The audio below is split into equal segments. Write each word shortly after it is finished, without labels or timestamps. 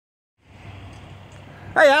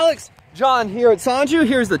Hey Alex, John here at Sonju.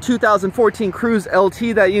 Here's the 2014 Cruze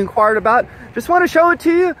LT that you inquired about. Just want to show it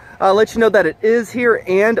to you, let you know that it is here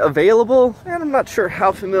and available. And I'm not sure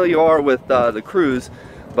how familiar you are with the Cruze,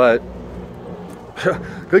 but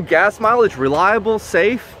good gas mileage, reliable,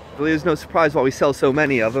 safe. Really is no surprise why we sell so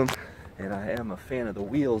many of them. And I am a fan of the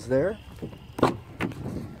wheels there.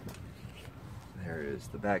 There is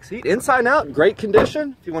the back seat. Inside and out, great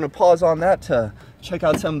condition. If you want to pause on that to check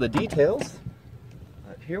out some of the details.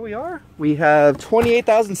 Here we are. We have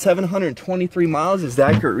 28,723 miles is the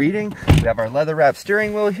accurate reading. We have our leather wrapped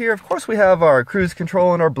steering wheel here. Of course, we have our cruise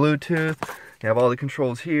control and our Bluetooth. We have all the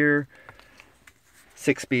controls here.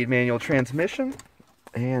 6-speed manual transmission.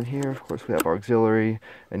 And here, of course, we have our auxiliary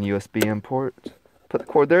and USB import. Put the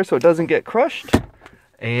cord there so it doesn't get crushed.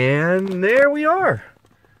 And there we are.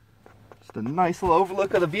 Just a nice little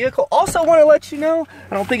overlook of the vehicle. Also want to let you know,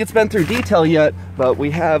 I don't think it's been through detail yet, but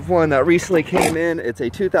we have one that recently came in. It's a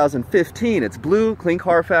 2015. It's blue, clean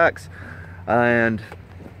Carfax, and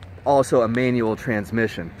also a manual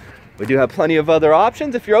transmission. We do have plenty of other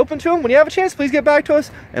options. If you're open to them, when you have a chance, please get back to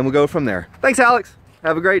us and we'll go from there. Thanks, Alex.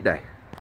 Have a great day.